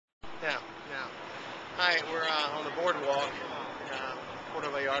I were on the boardwalk in Puerto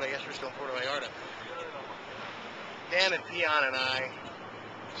Vallarta. I guess we're still in Puerto Vallarta. Dan and Peon and I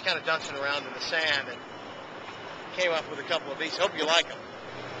just kind of dancing around in the sand and came up with a couple of these. Hope you like them.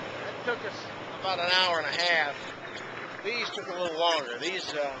 It took us about an hour and a half. These took a little longer. These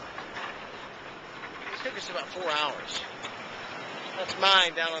took us about 4 hours. That's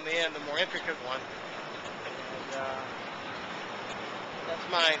mine down on the end, the more intricate one. And, that's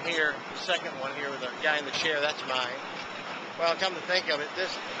mine here, the second one here with the guy in the chair, that's mine. Well, come to think of it,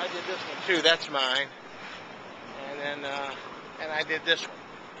 I did this one too, that's mine. And then, and I did this one.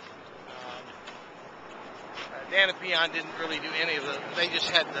 Dan and Peon didn't really do any of they just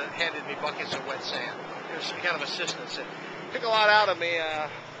handed me buckets of wet sand. It was kind of assistance. It took a lot out of me,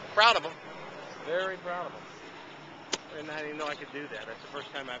 proud of them, very proud of them. And I didn't know I could do that. That's the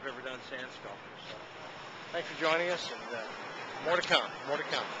first time I've ever done sand sculpture. So thanks for joining us, and more to come. More to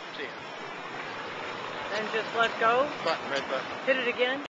come. See ya. And just let go. Button, red button. Hit it again.